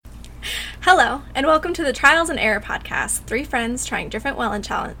Hello, and welcome to the Trials and Error podcast. Three friends trying different wellness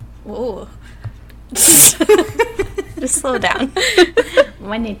challenge. Whoa. Just slow down.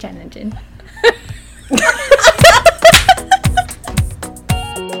 One day challenging.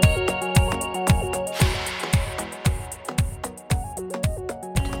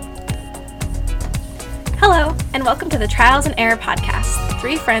 Hello, and welcome to the Trials and Error podcast.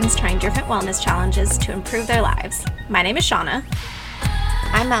 Three friends trying different wellness challenges to improve their lives. My name is Shauna.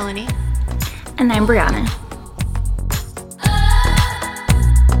 I'm Melanie. And I'm Brianna.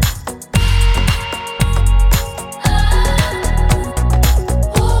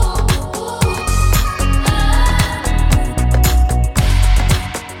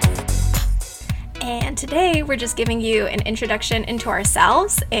 And today we're just giving you an introduction into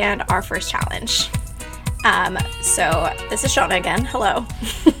ourselves and our first challenge. So this is Shauna again. Hello.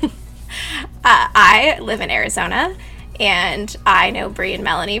 I live in Arizona, and I know Bri and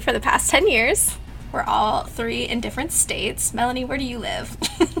Melanie for the past 10 years. We're all three in different states. Melanie, where do you live?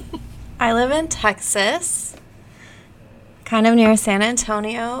 I live in Texas, kind of near San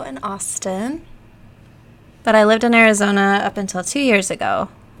Antonio and Austin. But I lived in Arizona up until 2 years ago,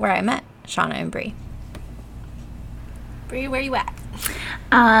 where I met Shauna and Bri. Bri, where you at?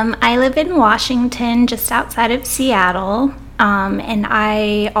 I live in Washington, just outside of Seattle, and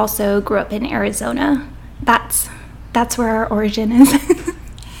I also grew up in Arizona. That's where our origin is.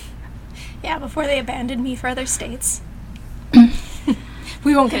 Yeah, before they abandoned me for other states.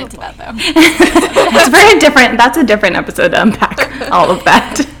 We won't get into that, though. That's a different episode to unpack all of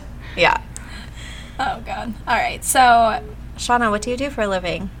that. Yeah. Oh, God. All right, so Shauna, what do you do for a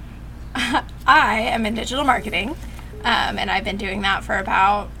living? I am in digital marketing, and I've been doing that for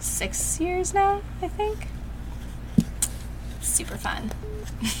about 6 years now, I think. Super fun.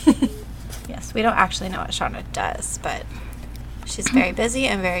 Yes, we don't actually know what Shauna does, but she's very busy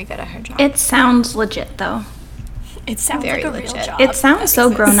and very good at her job. It sounds legit, though. It sounds Very like a real legit. job. It sounds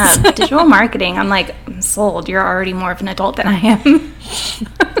so grown up. Digital marketing, I'm sold. You're already more of an adult than I am.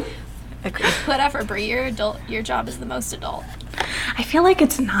 Agreed. Whatever, Bri, you're adult. Your job is the most adult. I feel like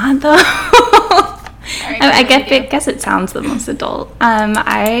it's not, though. All right, I what do you do? guess it sounds the most adult.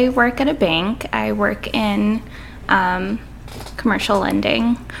 I work at a bank. I work in commercial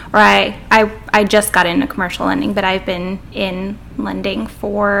lending. Or I just got into commercial lending, but I've been in lending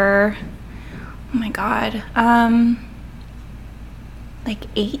for, oh my God, like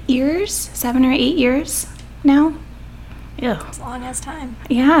 8 years, 7 or 8 years now. Ew. It's a long ass time.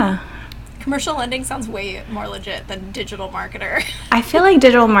 Yeah. Commercial lending sounds way more legit than digital marketer. I feel like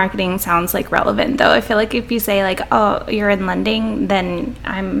digital marketing sounds like relevant, though. I feel like if you say like, oh, you're in lending, then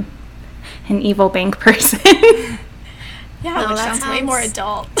I'm an evil bank person. Yeah, No, which that sounds way sounds- more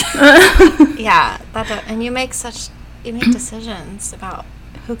adult. Yeah, and you make decisions about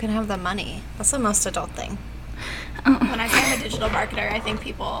who can have the money. That's the most adult thing. When I say I'm a digital marketer, I think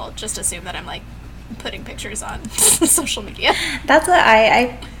people just assume that I'm like putting pictures on social media. That's what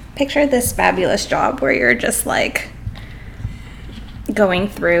I picture this fabulous job where you're just like going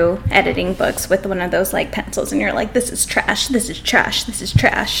through editing books with one of those like pencils and you're like, this is trash, this is trash, this is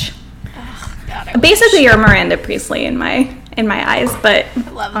trash. Oh, God, I Basically, wish. you're Miranda Priestley in my eyes, but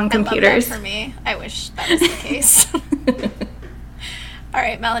on computers. I love that for me. I wish that was the case. All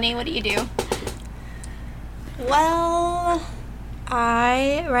right, Melanie, what do you do? Well,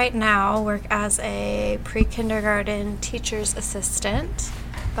 I right now work as a pre-kindergarten teacher's assistant,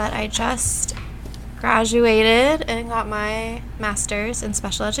 but I just graduated and got my master's in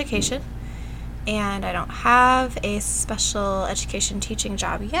special education, and I don't have a special education teaching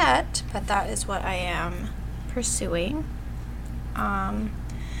job yet, but that is what I am pursuing.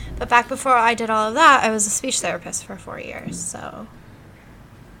 But back before I did all of that, I was a speech therapist for 4 years, so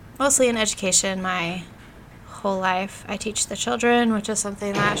mostly in education my whole life. I teach the children, which is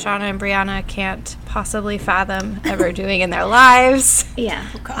something that Shauna and Brianna can't possibly fathom ever doing in their lives. Yeah.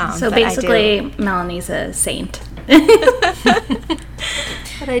 but So I basically, Melanie's a saint. But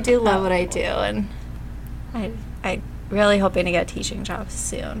I do love what I do, and I really hoping to get a teaching job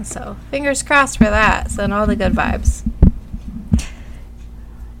soon. So fingers crossed for that. Send all the good vibes.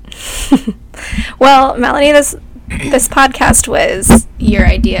 Well, Melanie, this podcast was your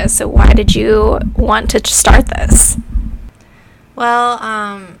idea, so why did you want to start this? Well,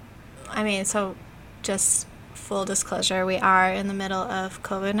 so just full disclosure, we are in the middle of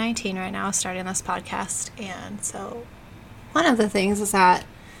COVID-19 right now, starting this podcast, and so one of the things is that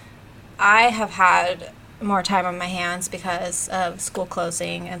I have had more time on my hands because of school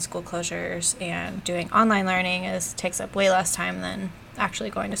closing and school closures, and doing online learning takes up way less time than actually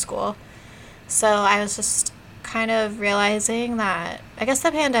going to school. So I was just kind of realizing that, I guess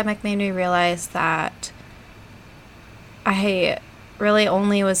the pandemic made me realize that I really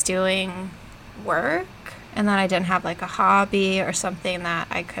only was doing work, and that I didn't have like a hobby or something that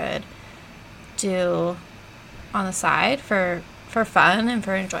I could do on the side for fun and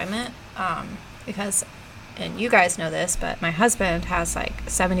for enjoyment. Because, and you guys know this, but my husband has like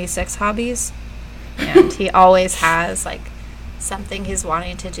 76 hobbies, and he always has like something he's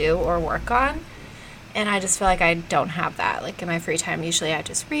wanting to do or work on. And I just feel like I don't have that. Like in my free time, usually I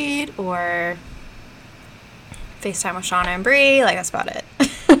just read or FaceTime with Shauna and Bree. Like, that's about it.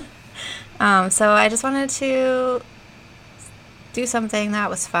 So I just wanted to do something that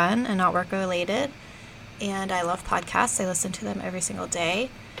was fun and not work related. And I love podcasts. I listen to them every single day.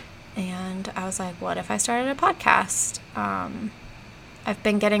 And I was like, what if I started a podcast? I've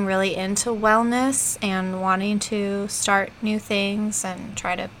been getting really into wellness and wanting to start new things and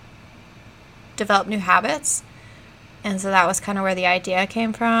try to develop new habits. And so that was kind of where the idea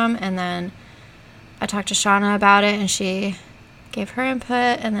came from. And then I talked to Shauna about it, and she gave her input,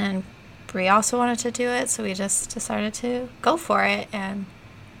 and then Bree also wanted to do it, so we just decided to go for it. And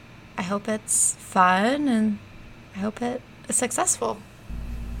I hope it's fun, and I hope it is successful.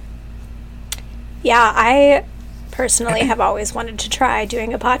 Yeah, I personally have always wanted to try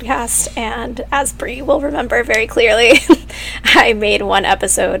doing a podcast, and as Bree will remember very clearly, I made one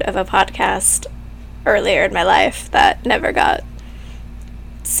episode of a podcast earlier in my life that never got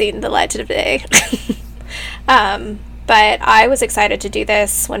seen the light of day. But I was excited to do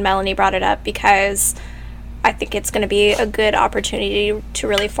this when Melanie brought it up, because I think it's going to be a good opportunity to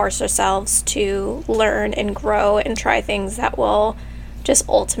really force ourselves to learn and grow and try things that will just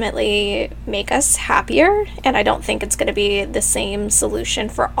ultimately make us happier. And I don't think it's going to be the same solution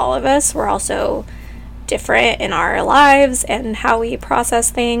for all of us. We're also different in our lives and how we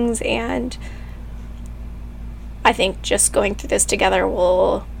process things, and I think just going through this together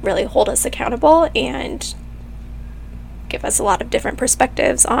will really hold us accountable and give us a lot of different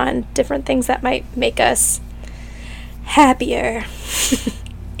perspectives on different things that might make us happier.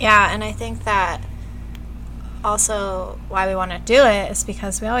 Yeah, and I think that also why we want to do it is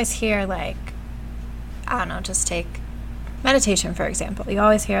because we always hear, like, I don't know, just take meditation, for example. You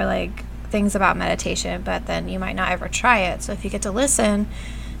always hear, like, things about meditation, but then you might not ever try it. So if you get to listen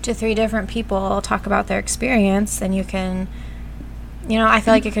to 3 different people talk about their experience, then you can, you know, I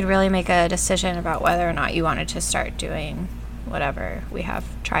feel like you could really make a decision about whether or not you wanted to start doing whatever we have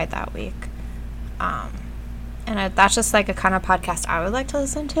tried that week. And that's just like a kind of podcast I would like to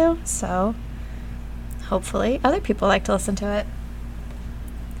listen to. So hopefully other people like to listen to it.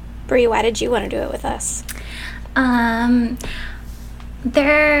 Bree, why did you want to do it with us?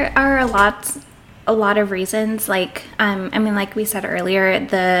 There are a lot of reasons. Like, I mean, like we said earlier,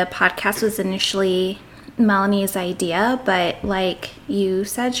 the podcast was initially Melanie's idea, but like you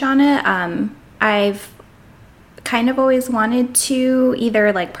said, Shauna, I've kind of always wanted to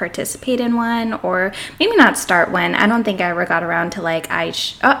either like participate in one or maybe not start one. I don't think I ever got around to like,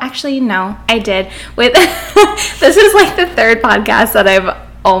 actually, no, I did. With this is like the 3rd podcast that I've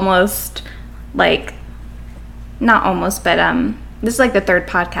almost, like, not almost, but this is like the 3rd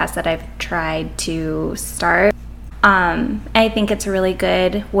podcast that I've tried to start. I think it's a really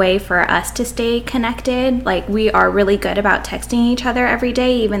good way for us to stay connected. Like, we are really good about texting each other every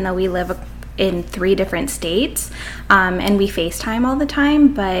day, even though we live in 3 different states, and we FaceTime all the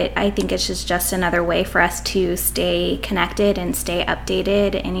time. But I think it's just another way for us to stay connected and stay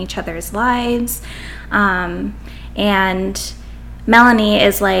updated in each other's lives. And Melanie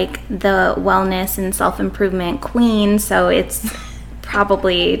is like the wellness and self-improvement queen, so it's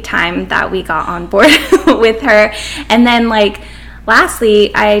probably time that we got on board with her. And then, like,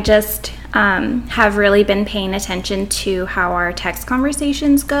 lastly, I just have really been paying attention to how our text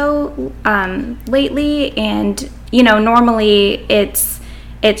conversations go lately. And, you know, normally it's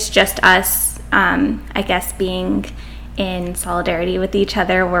just us, I guess, being in solidarity with each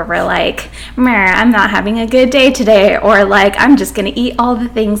other, where we're like, I'm not having a good day today, or like, I'm just gonna eat all the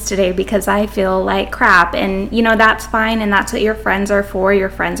things today because I feel like crap. And, you know, that's fine, and that's what your friends are for. Your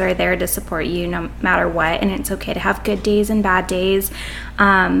friends are there to support you no matter what, and it's okay to have good days and bad days.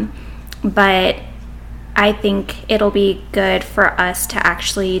 But I think it'll be good for us to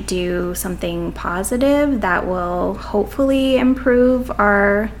actually do something positive that will hopefully improve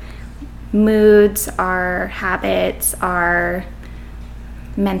our moods, our habits, our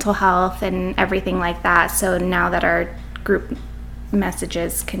mental health, and everything like that. So now that our group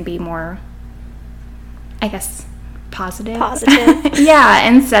messages can be more, I guess, positive. Yeah,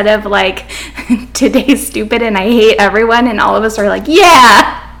 instead of like, today's stupid and I hate everyone, and all of us are like,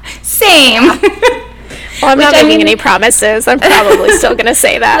 yeah, same. Well, I'm not Which, making any promises. I'm probably still going to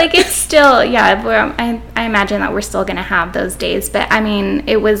say that. Like, it's still, yeah, I imagine that we're still going to have those days. But, I mean,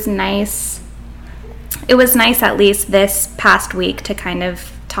 it was nice. It was nice at least this past week to kind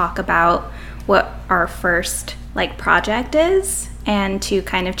of talk about what our first, like, project is and to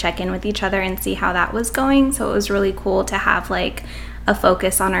kind of check in with each other and see how that was going. So it was really cool to have, like, a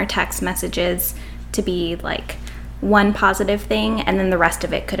focus on our text messages to be, like, one positive thing, and then the rest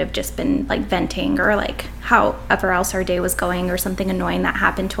of it could have just been like venting or like however else our day was going or something annoying that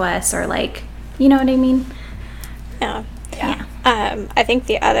happened to us or like, you know what I mean? Yeah. I think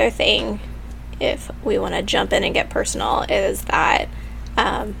the other thing, if we want to jump in and get personal, is that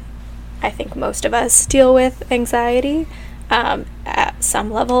I think most of us deal with anxiety at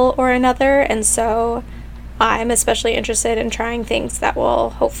some level or another, and so I'm especially interested in trying things that will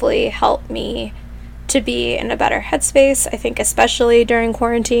hopefully help me to be in a better headspace. I think especially during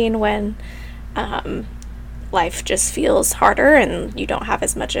quarantine when life just feels harder and you don't have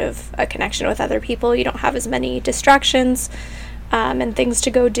as much of a connection with other people, you don't have as many distractions and things to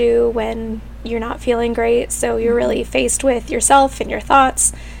go do when you're not feeling great, so you're really faced with yourself and your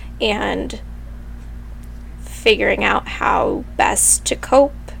thoughts and figuring out how best to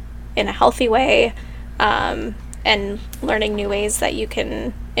cope in a healthy way, and learning new ways that you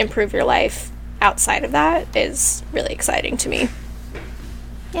can improve your life outside of that is really exciting to me.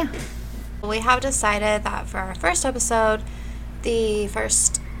 Yeah. We have decided that for our first episode, the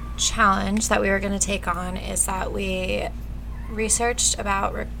first challenge that we were going to take on is that we researched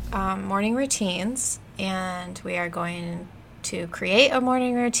about morning routines, and we are going to create a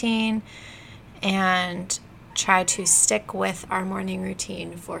morning routine and try to stick with our morning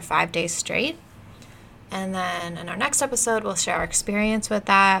routine for 5 days straight. And then in our next episode, we'll share our experience with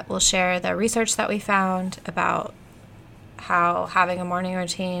that. We'll share the research that we found about how having a morning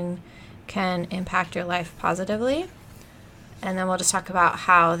routine can impact your life positively. And then we'll just talk about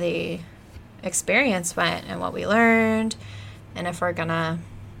how the experience went and what we learned, and if we're going to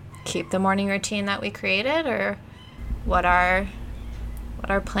keep the morning routine that we created or what our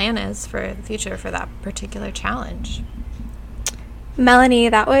plan is for the future for that particular challenge. Melanie,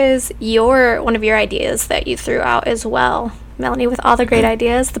 that was one of your ideas that you threw out as well. Melanie with all the great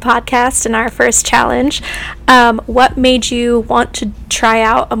ideas, the podcast, and our first challenge. What made you want to try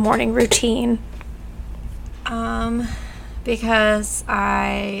out a morning routine? Because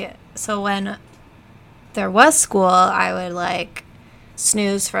so when there was school, I would like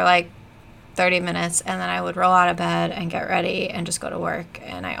snooze for like 30 minutes and then I would roll out of bed and get ready and just go to work.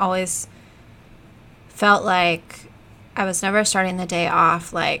 And I always felt like I was never starting the day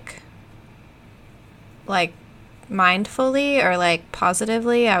off like mindfully or like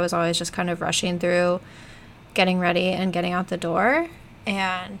positively. I was always just kind of rushing through getting ready and getting out the door.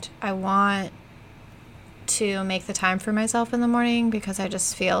 And I want to make the time for myself in the morning because I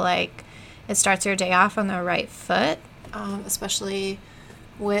just feel like it starts your day off on the right foot, especially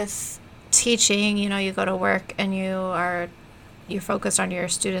with teaching. You know, you go to work and you're focused on your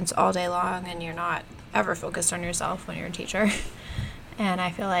students all day long and you're not ever focused on yourself when you're a teacher. And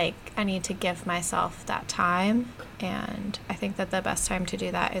I feel like I need to give myself that time, and I think that the best time to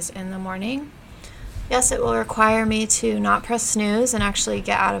do that is in the morning. Yes, it will require me to not press snooze and actually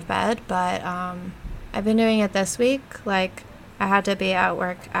get out of bed, but I've been doing it this week. Like, I had to be at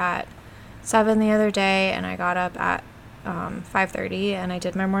work at 7 the other day, and I got up at 5:30, and I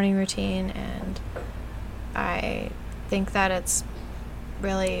did my morning routine, and I think that it's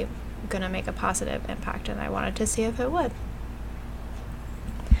really going to make a positive impact, and I wanted to see if it would.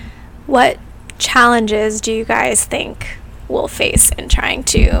 What challenges do you guys think we'll face in trying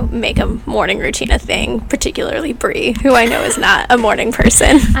to make a morning routine a thing, particularly Bree, who I know is not a morning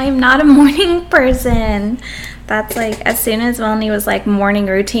person? I'm not a morning person. That's like, as soon as Melanie was like morning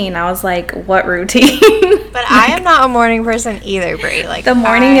routine, I was like, what routine? But I am not a morning person either, Bree. Like, the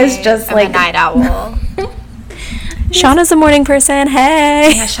morning is just I'm like a night owl. Shauna's a morning person.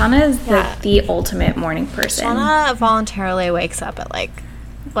 Hey. Yeah, Shauna is the ultimate morning person. Shauna voluntarily wakes up at like,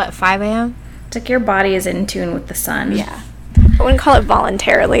 5 a.m.? It's like your body is in tune with the sun. Yeah. I wouldn't call it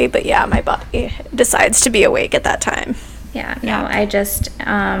voluntarily, but yeah, my body decides to be awake at that time. Yeah, no, I just,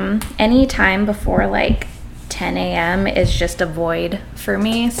 any time before like 10 a.m. is just a void for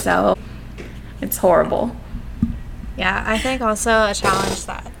me, so it's horrible. Yeah, I think also a challenge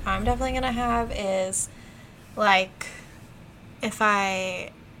that I'm definitely going to have is, like, if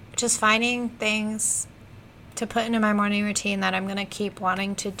I just finding things to put into my morning routine that I'm going to keep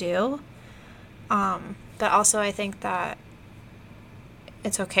wanting to do. But also I think that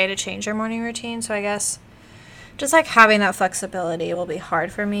it's okay to change your morning routine. So I guess just, like, having that flexibility will be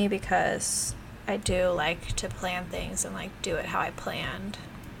hard for me because I do like to plan things and like do it how I planned.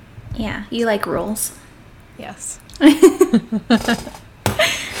 Yeah, you like rules. Yes.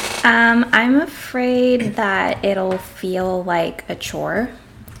 I'm afraid that it'll feel like a chore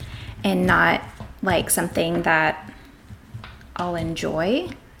and not like something that I'll enjoy.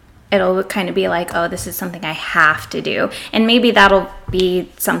 It'll kind of be like, oh, this is something I have to do. And maybe that'll be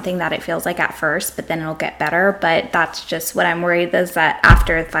something that it feels like at first, but then it'll get better. But that's just what I'm worried is that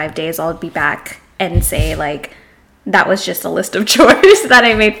after 5 days, I'll be back and say, like, that was just a list of chores that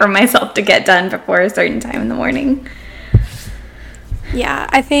I made for myself to get done before a certain time in the morning. Yeah,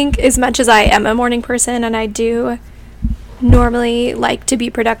 I think as much as I am a morning person and I do normally like to be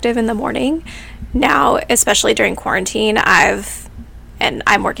productive in the morning, now, especially during quarantine,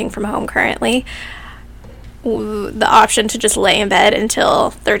 I'm working from home currently, the option to just lay in bed until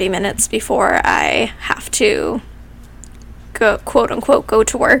 30 minutes before I have to go, quote unquote, go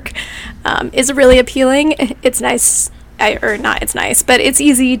to work is really appealing. It's nice, it's nice, but it's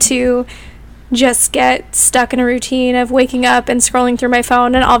easy to just get stuck in a routine of waking up and scrolling through my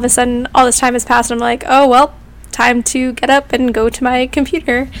phone, and all of a sudden all this time has passed and I'm like, oh well, time to get up and go to my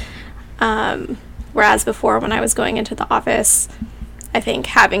computer. Whereas before, when I was going into the office, I think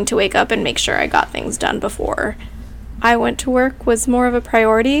having to wake up and make sure I got things done before I went to work was more of a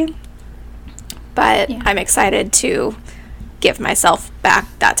priority. But yeah. I'm excited to give myself back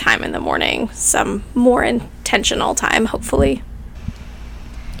that time in the morning, some more intentional time, hopefully.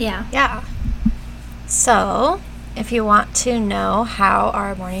 Yeah. So, if you want to know how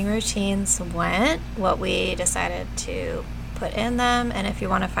our morning routines went, what we decided to put in them, and if you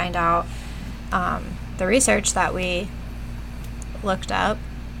want to find out the research that we looked up,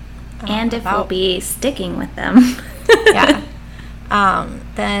 and if we'll be sticking with them,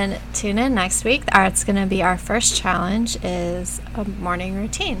 then tune in next week. It's going to be our first challenge is a morning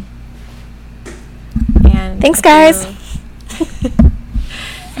routine. And thanks, guys.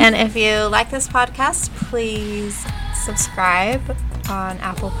 And if you like this podcast, please subscribe on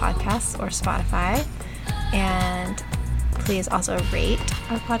Apple Podcasts or Spotify, and please also rate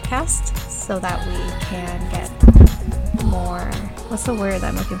our podcast so that we can get more, what's the word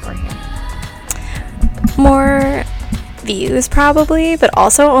I'm looking for here? More views probably, but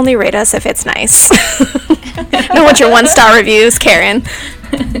also only rate us if it's nice. I don't want your 1-star reviews, Karen.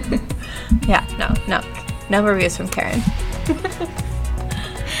 No reviews from Karen.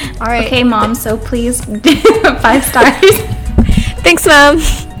 All right. Okay, Mom, so please 5 stars. Thanks, Mom.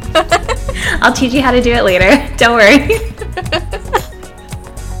 I'll teach you how to do it later. Don't worry.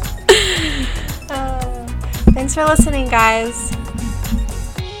 Thanks for listening, guys.